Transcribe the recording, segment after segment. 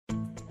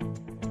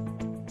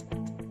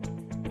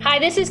Hi,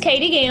 this is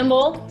Katie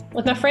Gamble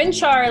with my friend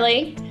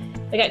Charlie.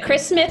 We got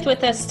Chris Smith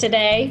with us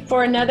today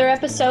for another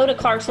episode of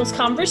Clarksville's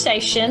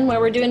Conversation, where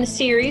we're doing a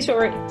series where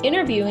we're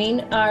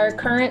interviewing our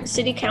current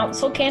city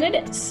council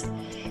candidates.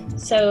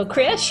 So,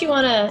 Chris, you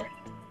want to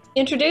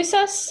introduce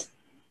us?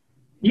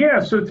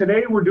 Yeah, so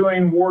today we're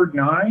doing Ward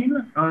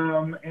 9,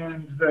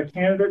 and the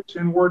candidates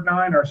in Ward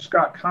 9 are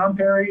Scott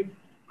Comperry,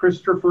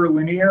 Christopher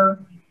Lanier,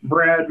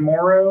 Brad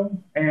Morrow,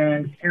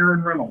 and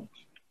Karen Reynolds.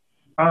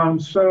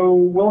 So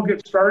we'll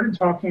get started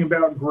talking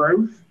about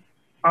growth,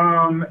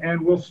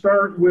 and we'll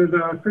start with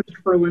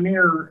Christopher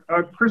Lanier.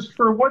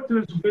 Christopher, what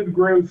does good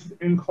growth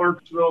in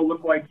Clarksville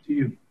look like to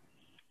you?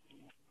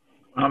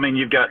 I mean,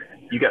 you got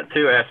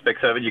two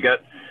aspects of it. You got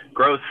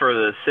growth for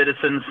the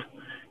citizens,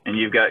 and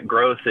you've got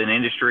growth in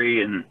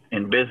industry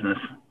and business.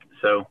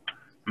 So,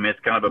 I mean, it's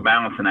kind of a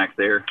balancing act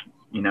there.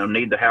 You know,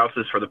 need the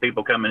houses for the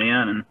people coming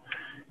in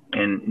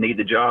and need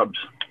the jobs.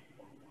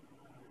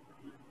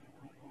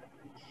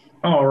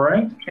 All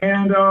right.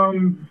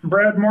 And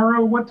Brad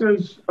Morrow, what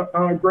does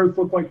growth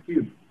look like to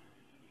you?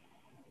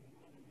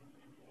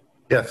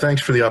 Yeah,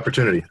 thanks for the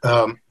opportunity.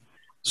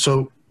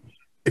 So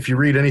if you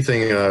read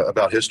anything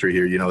about history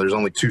here, you know, there's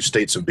only two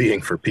states of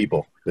being for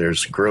people.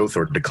 There's growth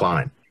or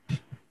decline.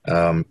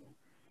 Go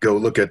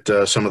look at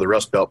some of the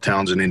Rust Belt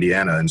towns in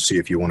Indiana and see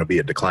if you want to be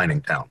a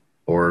declining town,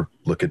 or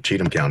look at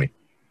Cheatham County.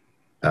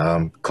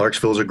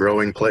 Clarksville is a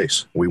growing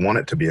place. We want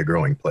it to be a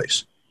growing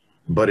place,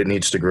 but it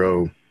needs to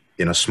grow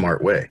in a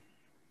smart way.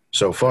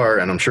 So far,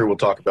 and I'm sure we'll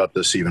talk about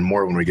this even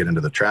more when we get into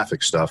the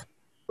traffic stuff,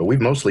 but we've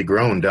mostly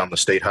grown down the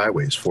state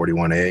highways,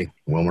 41A,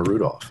 Wilma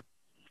Rudolph.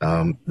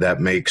 That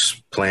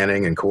makes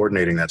planning and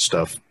coordinating that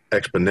stuff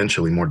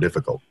exponentially more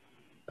difficult.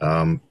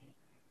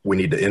 We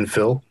need to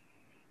infill.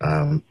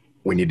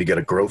 We need to get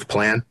a growth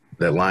plan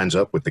that lines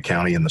up with the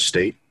county and the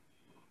state.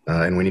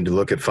 And we need to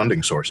look at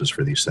funding sources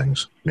for these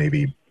things.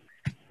 Maybe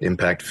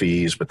impact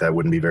fees, but that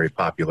wouldn't be very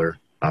popular.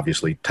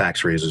 Obviously,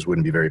 tax raises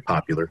wouldn't be very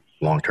popular,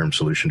 long-term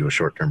solution to a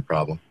short-term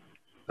problem.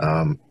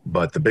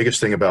 But the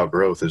biggest thing about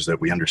growth is that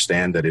we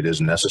understand that it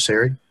is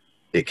necessary,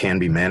 it can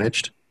be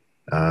managed,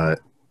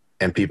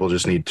 and people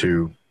just need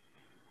to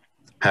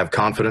have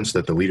confidence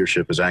that the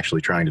leadership is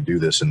actually trying to do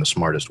this in the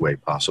smartest way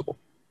possible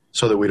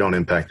so that we don't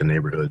impact the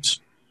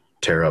neighborhoods,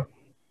 tear up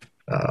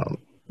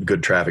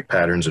good traffic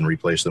patterns and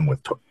replace them with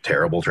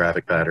terrible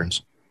traffic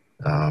patterns.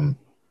 And,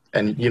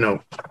 you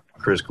know,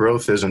 Chris,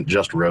 growth isn't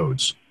just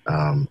roads.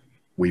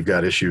 We've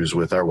got issues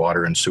with our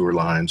water and sewer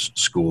lines,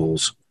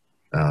 schools,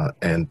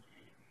 and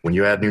when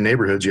you add new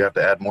neighborhoods, you have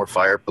to add more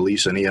fire,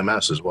 police, and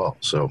EMS as well.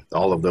 So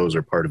all of those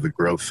are part of the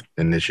growth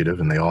initiative,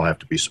 and they all have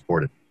to be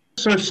supported.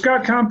 So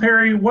Scott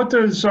Comperry, what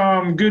does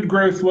good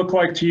growth look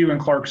like to you in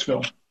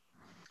Clarksville?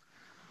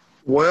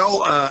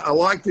 Well, I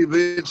like the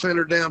event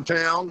center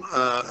downtown.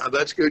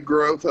 That's good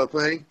growth, I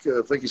think.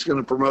 I think it's going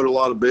to promote a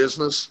lot of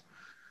business.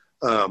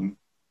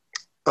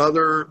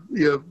 Other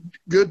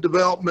good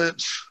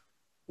developments,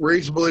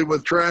 reasonably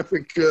with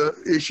traffic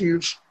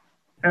issues.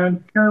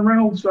 And Karen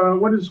Reynolds,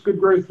 what does good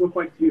growth look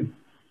like to you?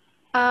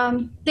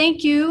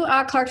 Thank you,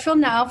 Clarksville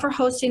Now, for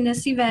hosting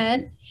this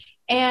event.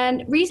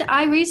 And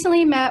I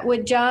recently met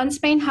with John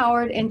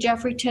Spain-Howard and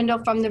Jeffrey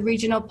Tyndall from the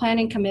Regional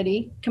Planning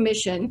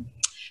Commission.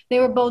 They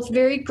were both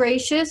very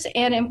gracious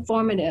and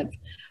informative.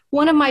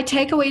 One of my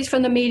takeaways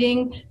from the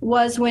meeting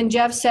was when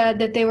Jeff said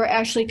that they were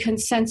actually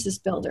consensus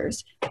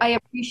builders. I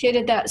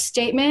appreciated that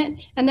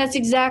statement, and that's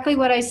exactly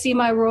what I see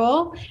my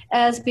role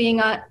as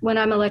being when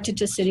I'm elected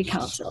to City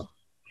Council.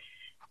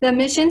 The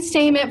mission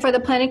statement for the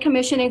Planning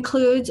Commission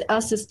includes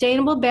a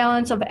sustainable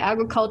balance of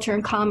agriculture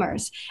and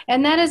commerce.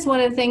 And that is one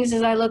of the things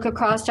as I look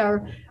across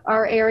our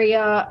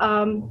area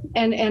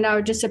and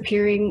our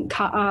disappearing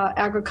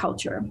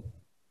agriculture.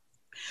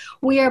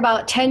 We are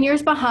about 10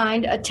 years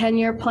behind a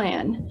 10-year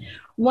plan.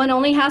 One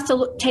only has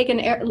to take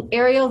an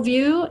aerial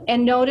view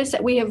and notice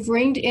that we have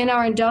ringed in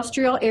our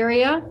industrial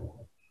area,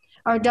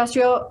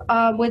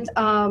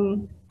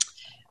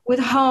 with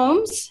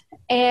homes.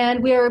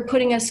 And we are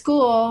putting a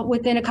school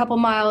within a couple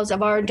miles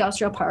of our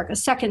industrial park, a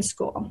second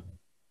school.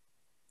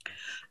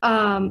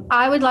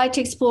 I would like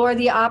to explore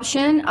the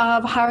option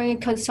of hiring a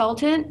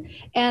consultant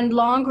and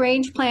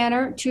long-range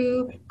planner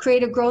to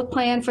create a growth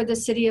plan for the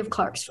city of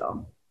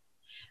Clarksville.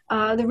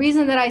 The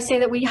reason that I say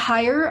that we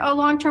hire a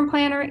long-term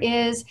planner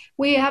is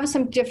we have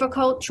some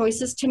difficult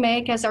choices to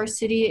make as our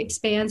city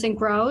expands and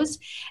grows,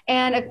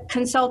 and a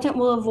consultant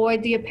will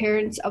avoid the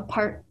appearance of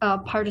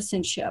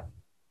partisanship.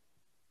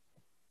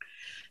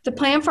 The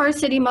plan for our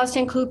city must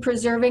include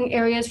preserving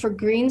areas for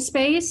green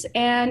space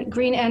and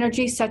green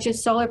energy such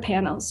as solar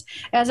panels.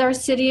 As our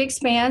city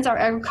expands, our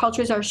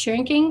agricultures are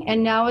shrinking,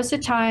 and now is the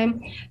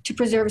time to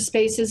preserve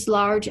spaces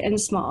large and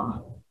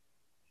small.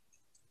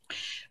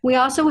 We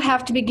also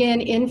have to begin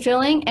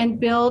infilling and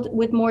build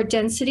with more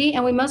density,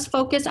 and we must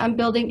focus on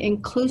building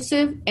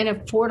inclusive and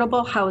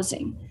affordable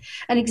housing.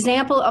 An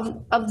example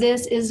of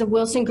this is the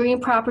Wilson Green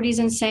properties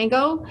in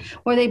Sango,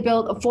 where they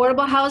built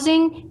affordable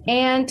housing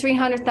and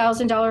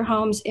 $300,000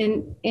 homes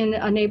in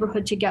a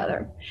neighborhood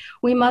together.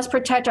 We must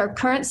protect our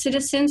current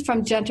citizens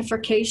from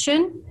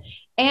gentrification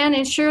and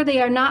ensure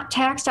they are not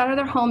taxed out of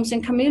their homes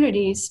and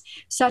communities,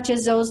 such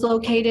as those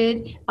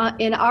located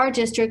in our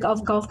district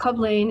of Gulf Cove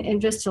Lane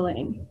and Vista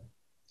Lane.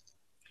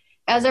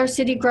 As our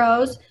city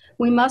grows,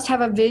 we must have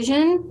a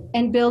vision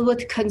and build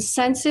with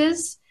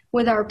consensus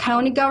with our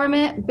county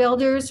government,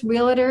 builders,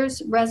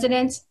 realtors,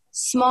 residents,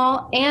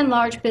 small and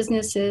large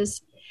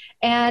businesses,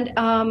 and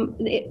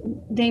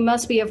they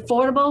must be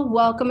affordable,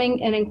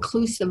 welcoming, and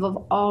inclusive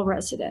of all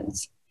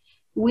residents.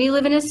 We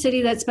live in a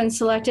city that's been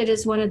selected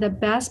as one of the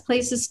best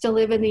places to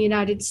live in the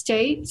United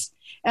States.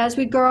 As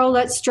we grow,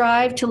 let's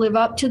strive to live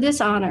up to this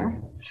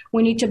honor.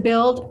 We need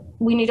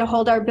to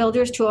hold our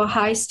builders to a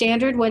high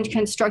standard when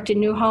constructing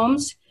new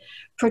homes,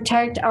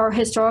 protect our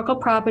historical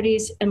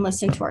properties, and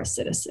listen to our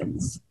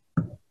citizens.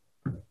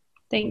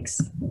 Thanks.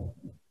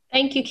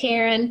 Thank you,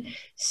 Karen.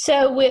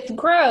 So with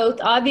growth,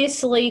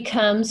 obviously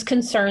comes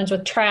concerns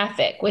with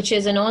traffic, which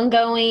is an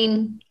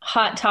ongoing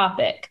hot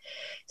topic.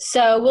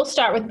 So we'll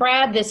start with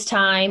Brad this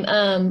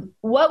time.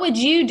 What would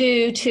you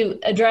do to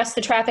address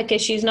the traffic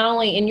issues, not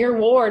only in your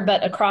ward,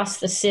 but across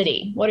the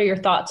city? What are your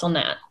thoughts on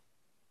that?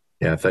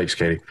 Yeah, thanks,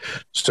 Katie.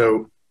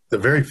 So the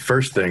very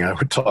first thing I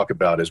would talk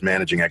about is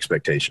managing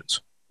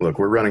expectations. Look,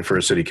 we're running for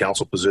a city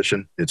council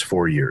position. It's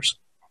 4 years.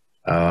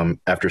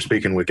 After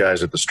speaking with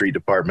guys at the street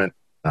department,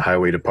 the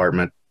highway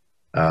department,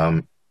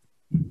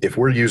 if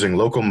we're using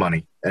local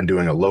money and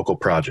doing a local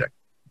project,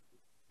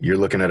 you're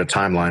looking at a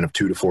timeline of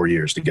 2 to 4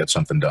 years to get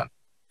something done.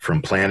 From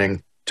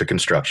planning to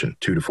construction,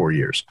 2 to 4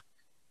 years.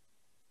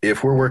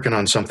 If we're working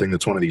on something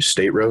that's one of these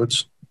state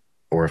roads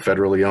or a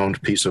federally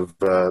owned piece of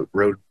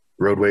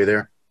roadway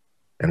there,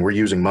 and we're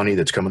using money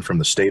that's coming from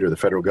the state or the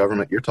federal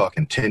government, you're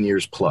talking 10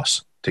 years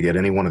plus to get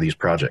any one of these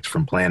projects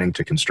from planning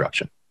to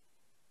construction.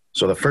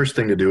 So the first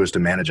thing to do is to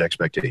manage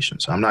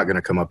expectations. I'm not going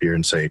to come up here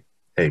and say,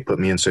 hey, put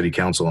me in city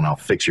council and I'll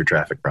fix your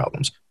traffic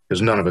problems,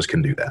 because none of us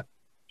can do that.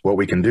 What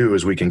we can do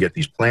is we can get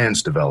these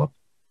plans developed,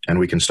 and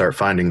we can start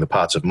finding the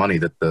pots of money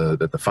that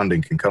the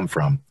funding can come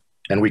from,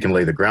 and we can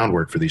lay the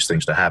groundwork for these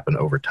things to happen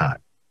over time.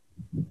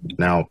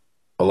 Now,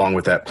 along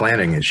with that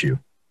planning issue,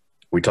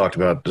 we talked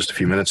about just a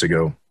few minutes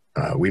ago,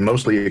 we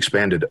mostly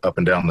expanded up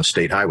and down the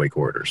state highway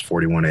corridors,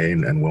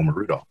 41A and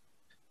Wilma-Rudolph.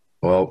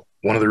 Well,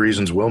 one of the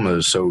reasons Wilma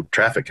is so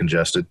traffic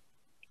congested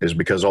is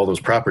because all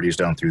those properties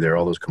down through there,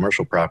 all those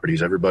commercial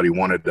properties, everybody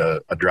wanted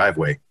a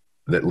driveway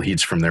that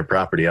leads from their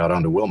property out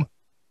onto Wilma,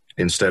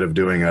 instead of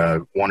doing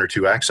 1 or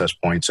 2 access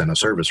points and a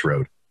service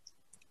road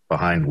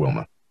behind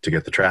Wilma to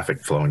get the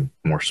traffic flowing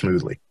more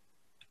smoothly.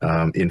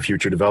 In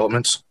future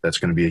developments, that's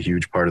going to be a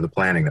huge part of the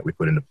planning that we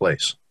put into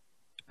place.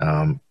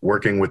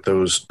 Working with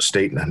those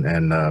state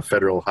and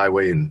federal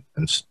highway and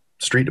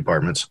street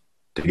departments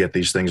to get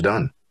these things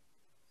done.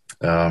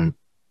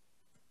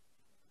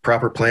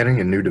 Proper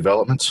planning and new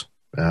developments,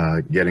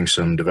 getting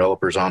some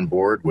developers on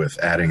board with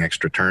adding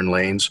extra turn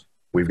lanes.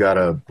 We've got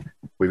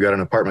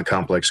an apartment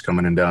complex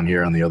coming in down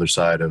here on the other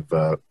side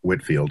of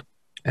Whitfield,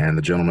 and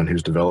the gentleman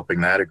who's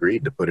developing that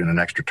agreed to put in an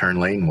extra turn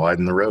lane,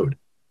 widen the road.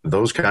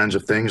 Those kinds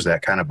of things,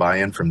 that kind of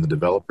buy-in from the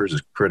developers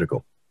is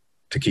critical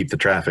to keep the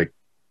traffic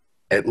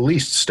at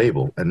least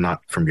stable and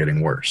not from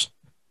getting worse.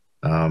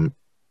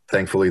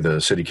 Thankfully, the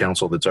city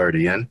council that's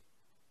already in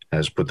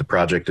has put the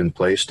project in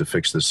place to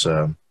fix this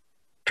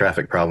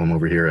traffic problem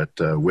over here at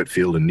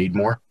Whitfield and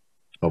Needmore.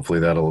 Hopefully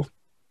that'll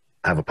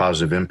have a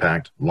positive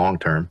impact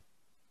long-term.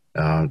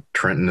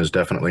 Trenton is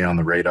definitely on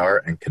the radar,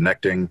 and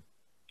connecting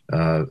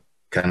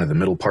kind of the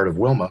middle part of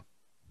Wilma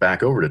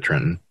back over to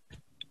Trenton,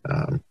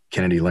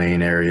 Kennedy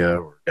Lane area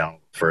or down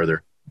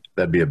further,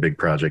 that'd be a big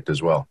project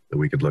as well that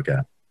we could look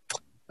at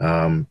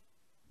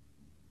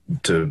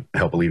to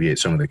help alleviate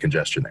some of the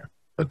congestion there.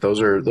 But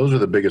those are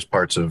the biggest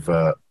parts of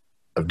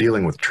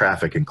dealing with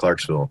traffic in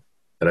Clarksville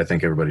that I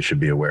think everybody should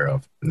be aware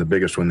of. And the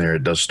biggest one there,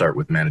 it does start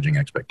with managing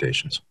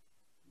expectations.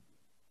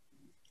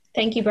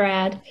 Thank you,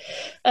 Brad.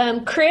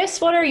 Chris,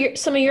 what are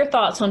some of your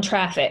thoughts on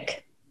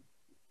traffic?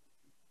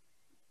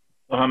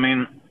 Well, I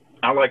mean,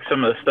 I like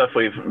some of the stuff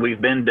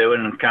we've been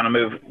doing and kind of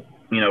move,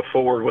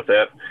 forward with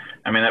that.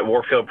 I mean, that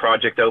Warfield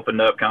project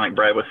opened up, kind of like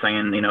Brad was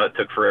saying, it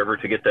took forever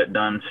to get that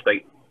done.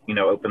 State,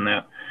 opened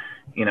that.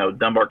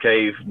 Dunbar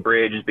Cave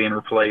Bridge is being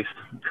replaced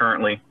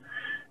currently.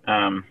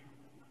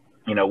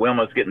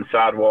 Wilma's getting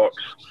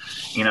sidewalks,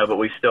 but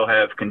we still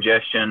have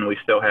congestion. We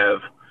still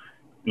have,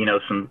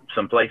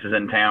 some places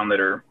in town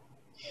that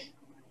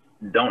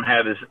don't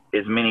have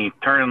as many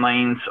turning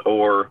lanes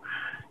or,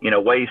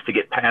 ways to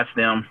get past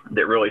them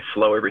that really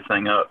slow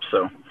everything up.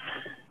 So,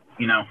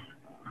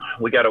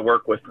 we got to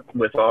work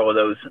with all of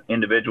those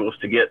individuals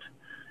to get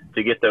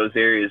those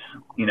areas,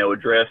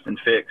 addressed and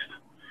fixed,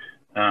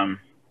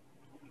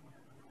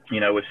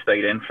 with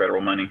state and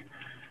federal money.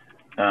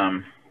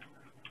 I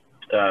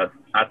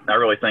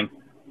really think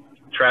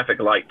traffic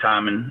light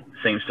timing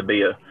seems to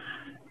be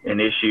an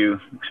issue,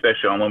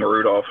 especially on Wilma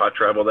Rudolph. I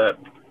travel that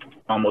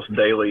almost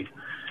daily,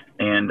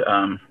 and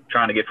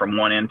trying to get from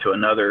one end to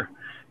another,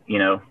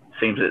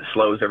 seems that it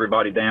slows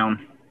everybody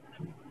down.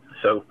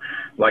 So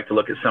I'd like to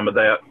look at some of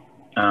that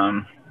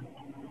and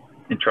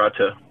try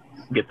to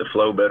get the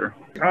flow better.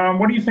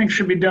 What do you think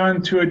should be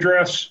done to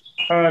address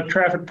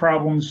traffic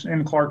problems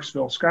in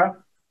Clarksville? Scott?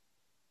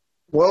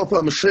 Well, if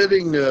I'm a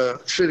sitting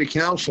city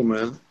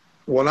councilman,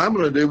 what I'm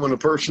going to do when a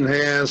person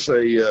has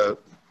a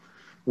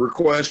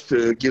request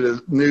to get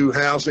a new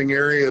housing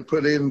area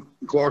put in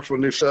Clarksville,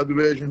 new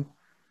subdivision,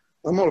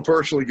 I'm going to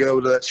personally go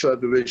to that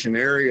subdivision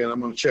area and I'm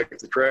going to check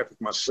the traffic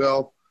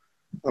myself.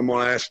 I'm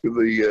going to ask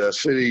the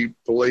city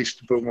police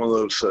to put one of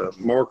those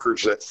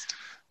markers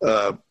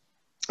that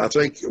I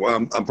think, well,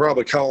 I'm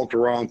probably calling it the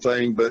wrong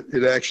thing, but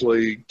it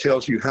actually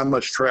tells you how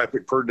much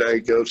traffic per day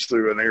goes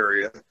through an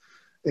area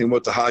and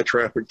what the high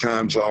traffic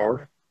times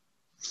are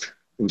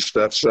and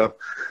stuff. So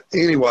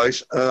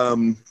anyways,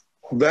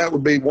 that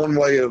would be one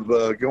way of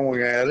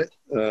going at it.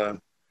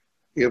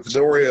 If it's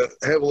already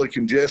a heavily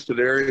congested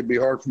area, it'd be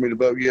hard for me to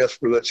vote yes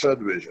for that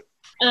subdivision.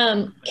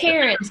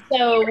 Karen,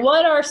 so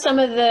what are some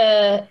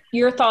of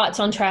your thoughts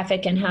on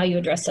traffic and how you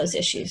address those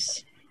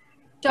issues?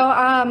 So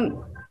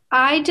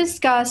I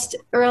discussed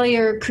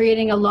earlier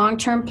creating a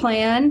long-term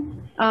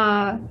plan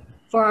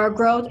for our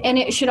growth, and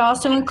it should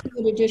also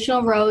include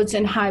additional roads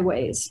and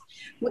highways.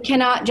 We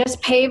cannot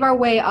just pave our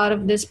way out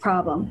of this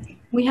problem.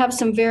 We have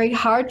some very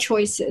hard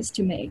choices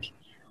to make.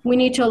 We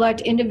need to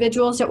elect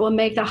individuals that will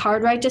make the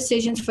hard right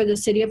decisions for the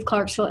city of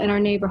Clarksville and our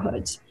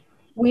neighborhoods.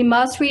 We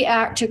must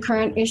react to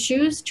current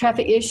issues,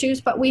 traffic issues,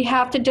 but we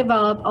have to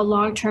develop a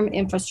long-term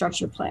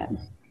infrastructure plan.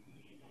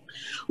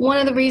 One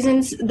of the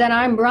reasons that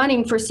I'm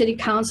running for city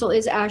council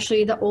is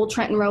actually the Old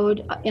Trenton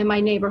Road in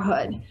my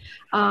neighborhood.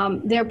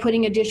 They're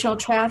putting additional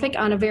traffic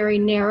on a very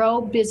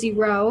narrow, busy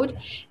road.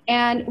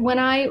 And when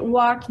I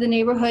walked the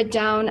neighborhood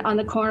down on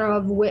the corner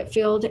of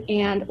Whitfield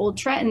and Old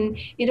Trenton,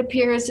 it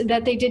appears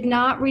that they did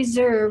not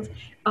reserve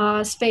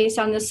space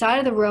on the side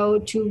of the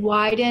road to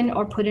widen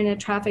or put in a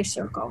traffic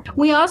circle.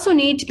 We also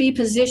need to be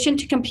positioned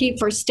to compete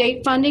for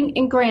state funding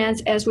and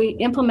grants as we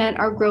implement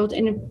our growth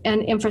and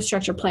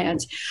infrastructure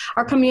plans.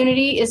 Our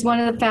community is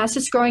one of the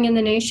fastest growing in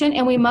the nation,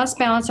 and we must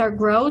balance our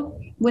growth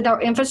with our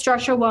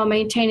infrastructure while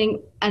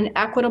maintaining an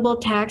equitable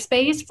tax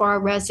base for our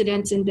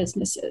residents and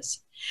businesses.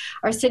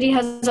 Our city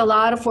has a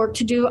lot of work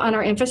to do on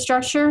our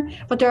infrastructure,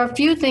 but there are a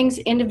few things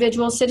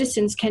individual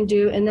citizens can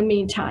do in the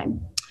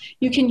meantime.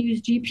 You can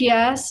use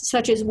GPS,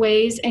 such as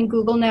Waze and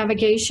Google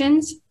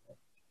Navigations,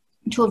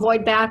 to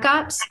avoid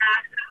backups.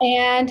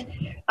 And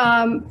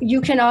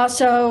you can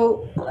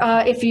also,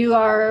 if you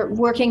are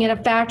working in a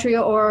factory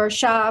or a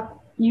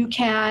shop, you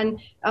can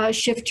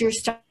shift your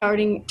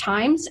starting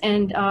times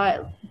and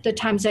the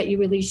times that you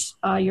release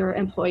your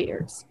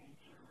employers.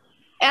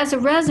 As a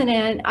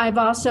resident,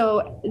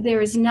 there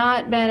has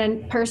not been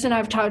a person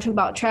I've talked to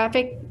about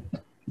traffic.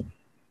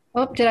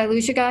 Oh, did I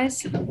lose you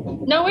guys?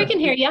 No, we can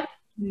hear you.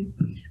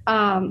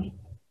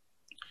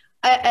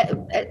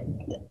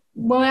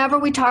 Whenever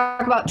we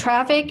talk about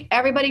traffic,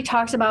 everybody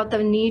talks about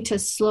the need to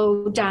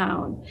slow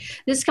down.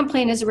 This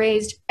complaint is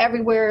raised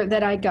everywhere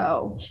that I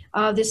go,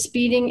 the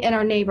speeding in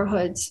our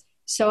neighborhoods.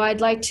 So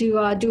I'd like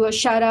to do a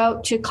shout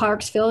out to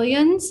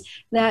Clarksvillians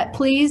that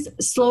please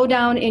slow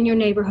down in your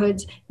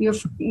neighborhoods.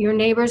 Your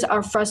neighbors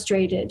are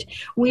frustrated.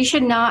 We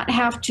should not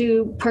have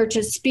to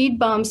purchase speed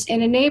bumps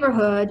in a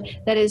neighborhood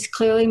that is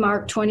clearly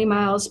marked 20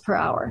 miles per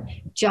hour.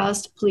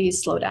 Just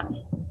please slow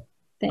down.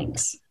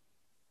 Thanks.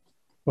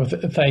 Well,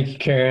 thank you,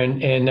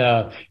 Karen. And,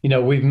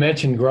 we've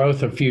mentioned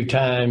growth a few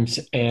times,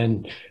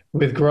 and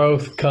with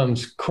growth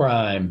comes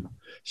crime.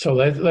 So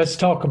let's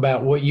talk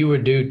about what you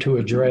would do to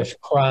address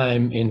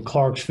crime in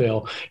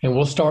Clarksville. And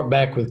we'll start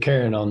back with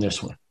Karen on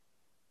this one.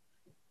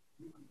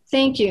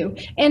 Thank you.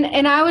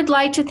 And I would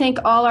like to thank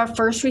all our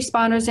first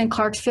responders in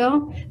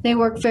Clarksville. They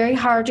work very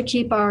hard to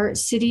keep our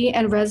city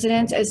and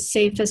residents as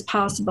safe as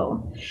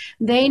possible.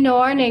 They know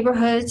our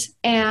neighborhoods,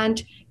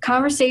 and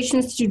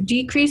conversations to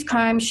decrease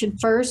crime should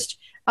first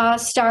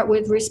start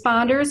with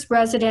responders,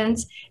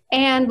 residents,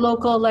 and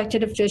local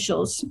elected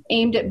officials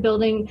aimed at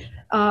building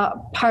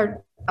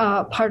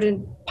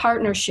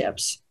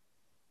partnerships.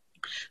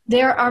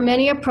 There are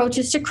many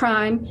approaches to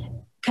crime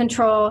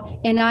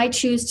control, and I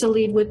choose to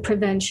lead with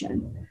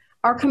prevention.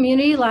 Our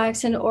community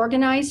lacks an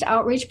organized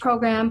outreach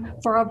program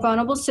for our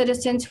vulnerable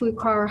citizens who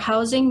require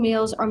housing,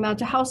 meals, or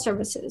mental health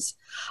services.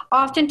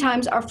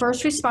 Oftentimes, our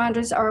first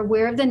responders are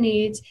aware of the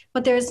needs,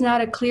 but there is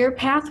not a clear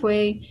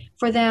pathway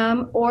for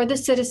them or the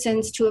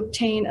citizens to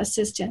obtain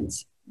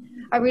assistance.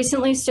 I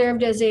recently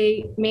served as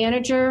a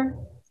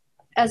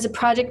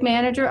project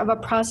manager of a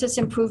process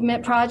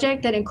improvement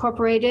project that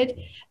incorporated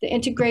the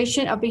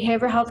integration of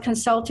behavioral health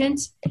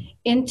consultants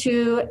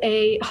into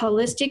a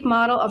holistic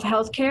model of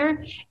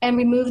healthcare and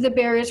remove the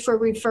barriers for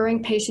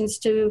referring patients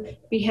to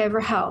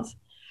behavioral health.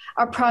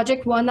 Our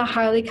project won the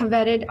highly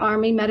coveted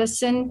Army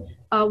Medicine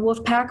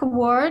Wolfpack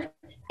Award,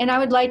 and I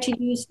would like to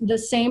use the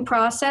same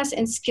process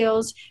and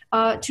skills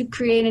to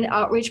create an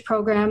outreach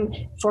program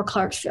for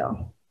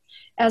Clarksville.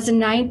 As a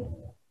 9th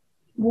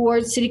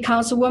Ward City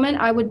Councilwoman,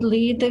 I would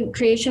lead the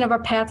creation of a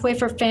pathway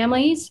for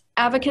families,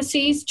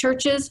 advocacies,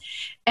 churches,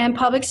 and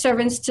public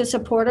servants to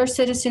support our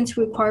citizens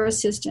who require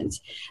assistance.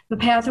 The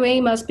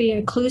pathway must be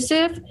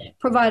inclusive,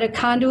 provide a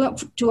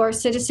conduit to our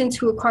citizens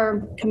who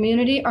require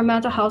community or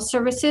mental health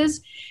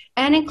services,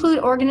 and include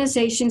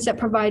organizations that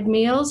provide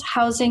meals,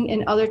 housing,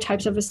 and other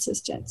types of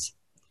assistance.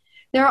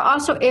 There are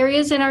also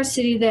areas in our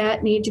city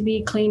that need to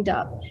be cleaned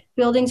up.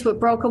 Buildings with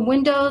broken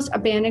windows,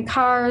 abandoned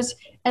cars,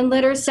 and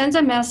litter sends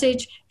a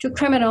message to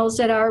criminals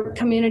that our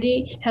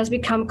community has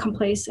become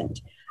complacent.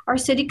 Our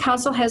city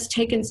council has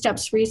taken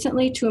steps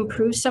recently to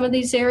improve some of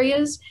these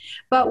areas,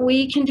 but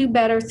we can do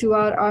better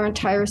throughout our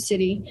entire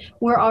city.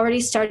 We're already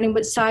starting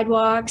with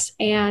sidewalks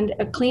and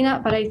a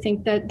cleanup, but I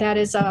think that that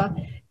is a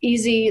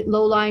easy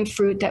low-lying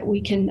fruit that we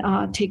can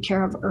take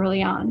care of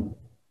early on.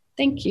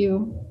 Thank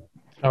you.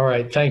 All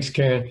right. Thanks,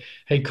 Karen.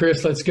 Hey,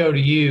 Chris, let's go to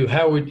you.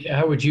 How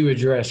would you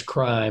address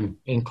crime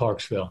in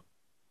Clarksville?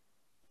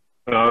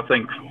 I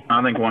think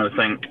one of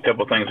the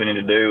couple of things we need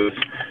to do is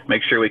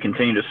make sure we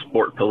continue to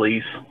support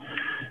police,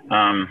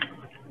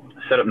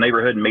 set up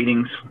neighborhood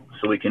meetings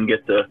so we can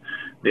get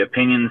the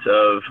opinions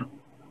of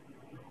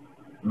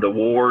the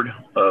ward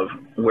of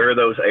where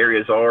those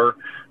areas are,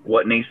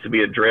 what needs to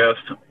be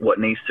addressed, what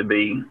needs to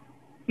be,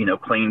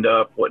 cleaned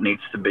up, what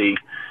needs to be,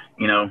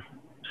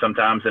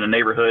 sometimes in a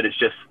neighborhood it's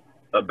just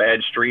a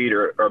bad street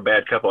or a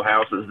bad couple of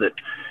houses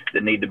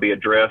that need to be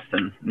addressed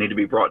and need to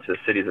be brought to the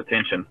city's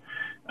attention.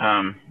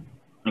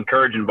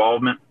 Encourage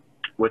involvement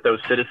with those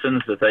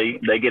citizens, that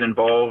they get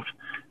involved,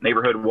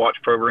 neighborhood watch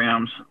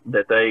programs,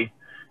 that they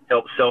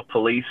help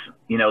self-police,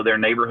 their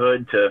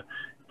neighborhood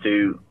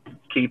to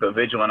keep a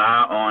vigilant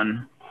eye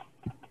on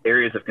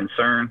areas of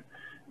concern,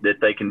 that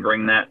they can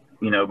bring that,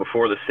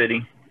 before the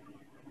city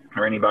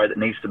or anybody that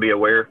needs to be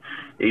aware.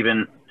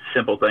 Even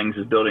simple things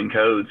as building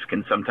codes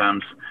can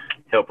sometimes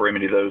help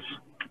remedy those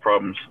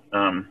problems.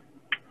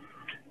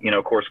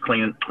 Of course,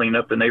 clean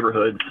up the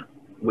neighborhoods.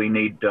 We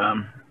need,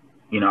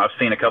 I've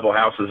seen a couple of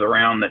houses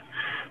around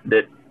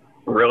that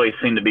really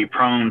seem to be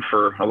prone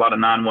for a lot of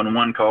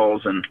 911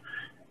 calls,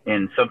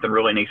 and something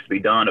really needs to be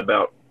done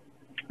about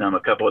a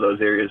couple of those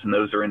areas, and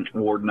those are in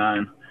Ward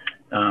 9.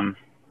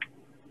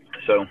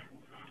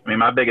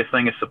 My biggest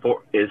thing is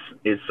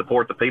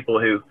support the people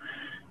who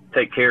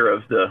take care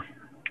of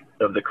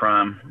the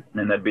crime,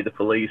 and that'd be the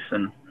police,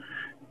 and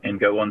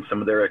go on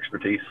some of their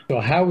expertise. So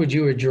how would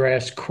you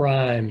address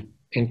crime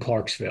in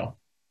Clarksville?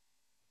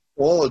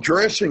 Well,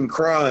 addressing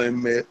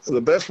crime,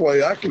 the best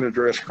way I can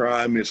address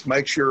crime is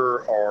make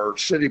sure our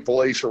city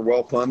police are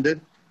well funded,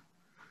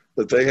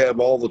 that they have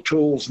all the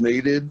tools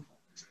needed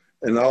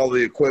and all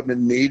the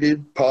equipment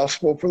needed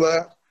possible for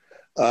that.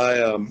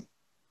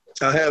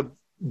 I have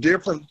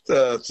different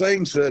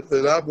things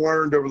that I've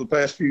learned over the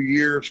past few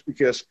years,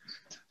 because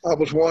I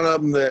was one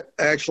of them that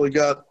actually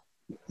got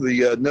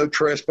the no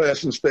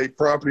trespassing state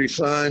property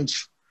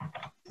signs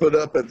put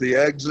up at the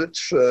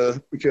exits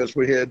because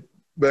we had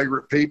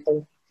vagrant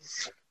people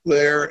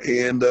there,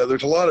 and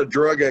there's a lot of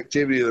drug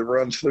activity that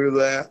runs through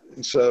that.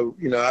 And so,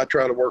 I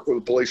try to work with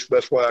the police the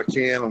best way I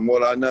can on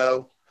what I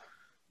know,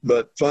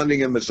 but funding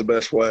them is the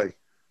best way,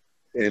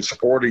 and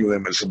supporting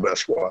them is the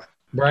best way.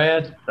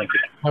 Brad, thank you.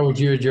 How would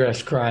you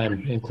address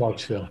crime in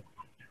Clarksville?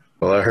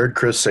 Well, I heard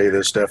Chris say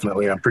this,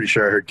 definitely. I'm pretty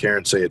sure I heard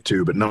Karen say it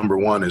too, but number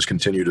one is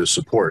continue to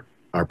support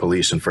our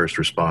police and first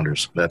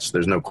responders.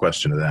 There's no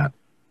question of that.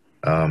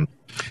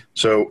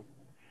 So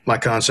my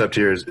concept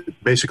here is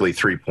basically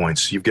 3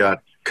 points. You've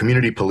got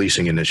community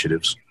policing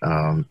initiatives.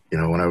 When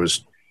I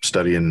was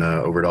studying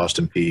over at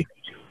Austin P,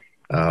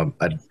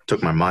 I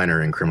took my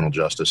minor in criminal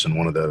justice, and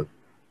one of the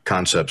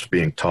concepts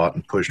being taught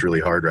and pushed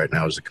really hard right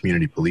now is the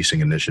community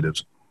policing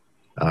initiatives.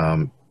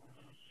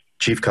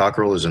 Chief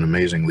Cockrell is an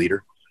amazing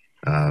leader.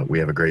 We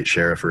have a great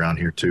sheriff around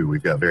here too.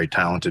 We've got very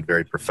talented,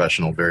 very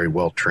professional, very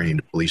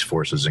well-trained police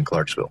forces in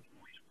Clarksville.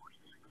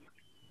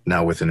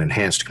 Now with an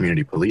enhanced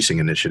community policing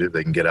initiative,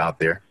 they can get out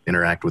there,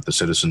 interact with the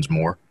citizens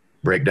more,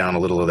 break down a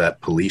little of that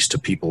police to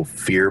people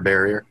fear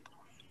barrier,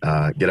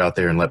 get out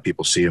there and let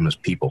people see them as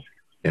people,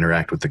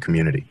 interact with the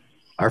community.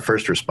 Our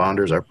first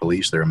responders, our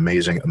police, they're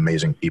amazing,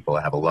 amazing people.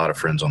 I have a lot of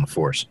friends on the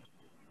force.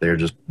 They're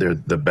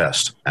the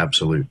best,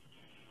 absolute.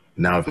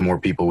 Now, if more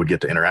people would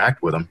get to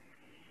interact with them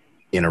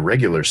in a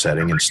regular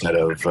setting instead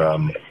of,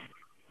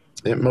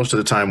 most of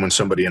the time when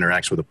somebody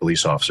interacts with a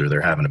police officer,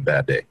 they're having a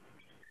bad day.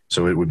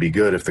 So it would be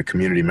good if the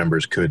community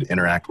members could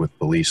interact with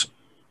police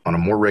on a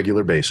more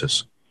regular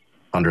basis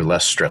under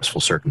less stressful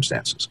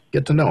circumstances.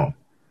 Get to know them,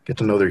 get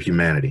to know their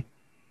humanity.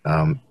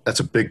 That's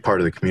a big part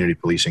of the community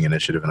policing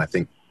initiative, and I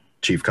think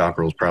Chief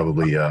Cockrell is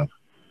probably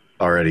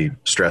already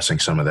stressing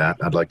some of that.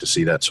 I'd like to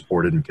see that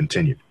supported and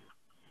continued.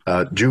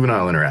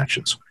 Juvenile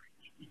interactions.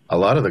 A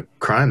lot of the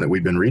crime that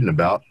we've been reading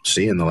about,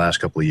 seeing the last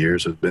couple of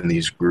years, have been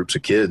these groups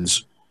of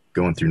kids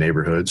going through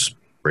neighborhoods,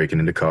 breaking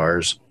into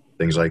cars,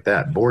 things like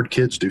that. Bored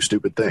kids do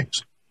stupid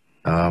things.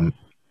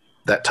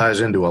 That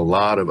ties into a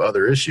lot of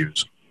other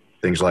issues,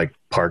 things like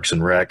parks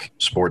and rec,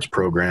 sports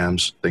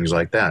programs, things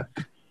like that.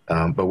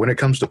 But when it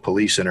comes to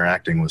police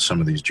interacting with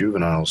some of these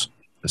juveniles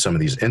and some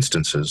of these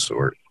instances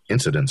or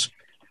incidents,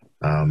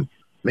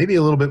 maybe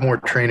a little bit more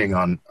training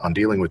on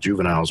dealing with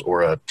juveniles,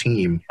 or a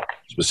team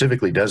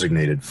specifically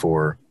designated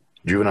for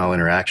juvenile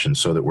interactions,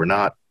 so that we're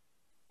not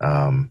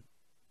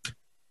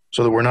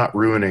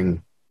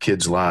ruining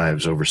kids'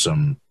 lives over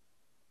some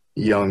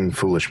young,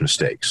 foolish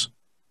mistakes.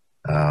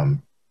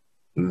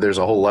 There's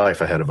a whole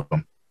life ahead of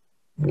them.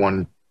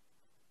 One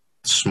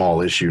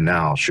small issue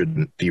now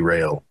shouldn't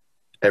derail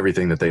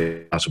everything that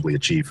they possibly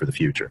achieve for the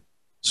future.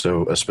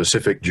 So a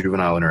specific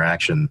juvenile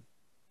interaction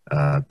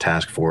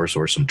task force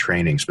or some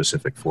training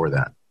specific for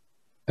that.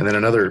 And then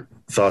another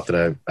thought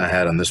that I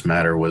had on this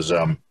matter was,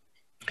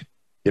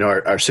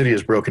 our city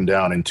is broken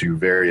down into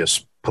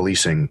various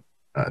policing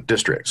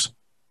districts.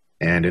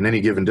 And in any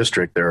given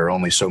district, there are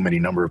only so many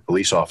number of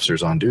police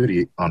officers on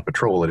duty on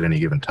patrol at any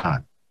given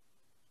time.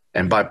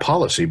 And by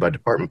policy, by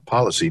department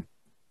policy,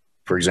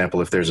 for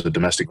example, if there's a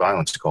domestic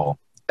violence call,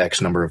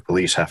 X number of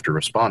police have to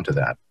respond to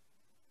that.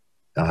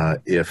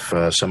 If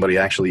somebody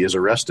actually is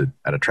arrested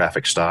at a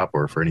traffic stop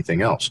or for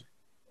anything else,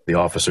 the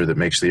officer that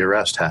makes the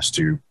arrest has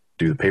to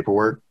do the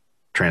paperwork,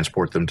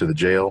 transport them to the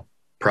jail,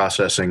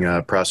 processing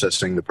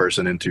the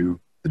person into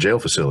the jail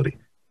facility.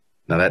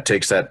 Now that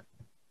takes that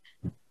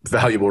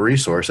valuable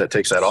resource, that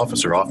takes that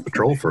officer off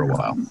patrol for a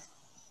while,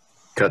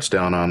 cuts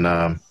down on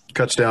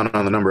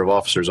the number of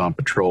officers on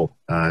patrol.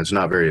 It's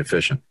not very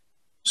efficient.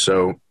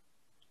 So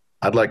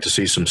I'd like to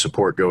see some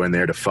support go in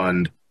there to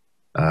fund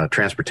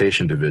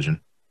transportation division.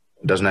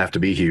 It doesn't have to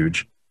be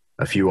huge.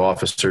 A few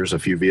officers, a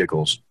few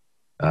vehicles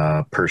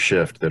per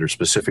shift that are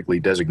specifically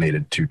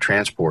designated to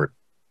transport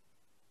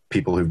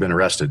people who've been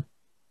arrested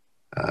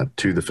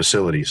to the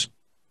facilities,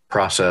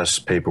 process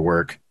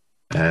paperwork,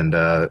 and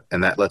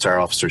that lets our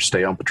officers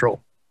stay on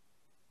patrol.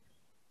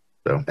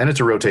 So, and it's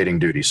a rotating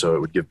duty, so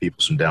it would give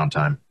people some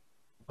downtime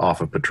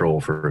off of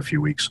patrol for a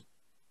few weeks.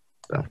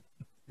 So,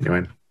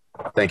 anyway,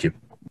 thank you.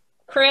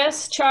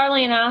 Chris,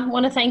 Charlie, and I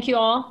want to thank you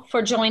all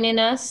for joining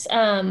us.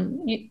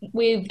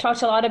 We've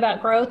talked a lot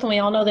about growth, and we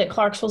all know that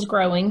Clarksville's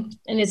growing,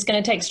 and it's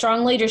going to take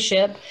strong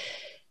leadership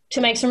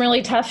to make some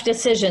really tough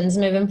decisions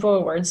moving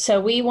forward. So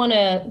we want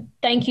to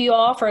thank you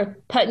all for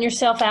putting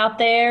yourself out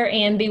there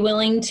and be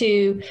willing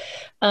to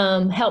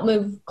help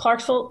move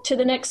Clarksville to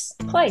the next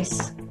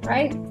place,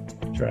 right?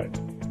 That's right.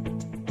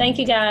 Thank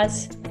you,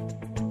 guys.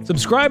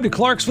 Subscribe to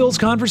Clarksville's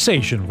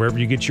Conversation wherever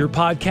you get your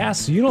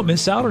podcasts so you don't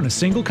miss out on a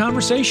single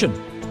conversation.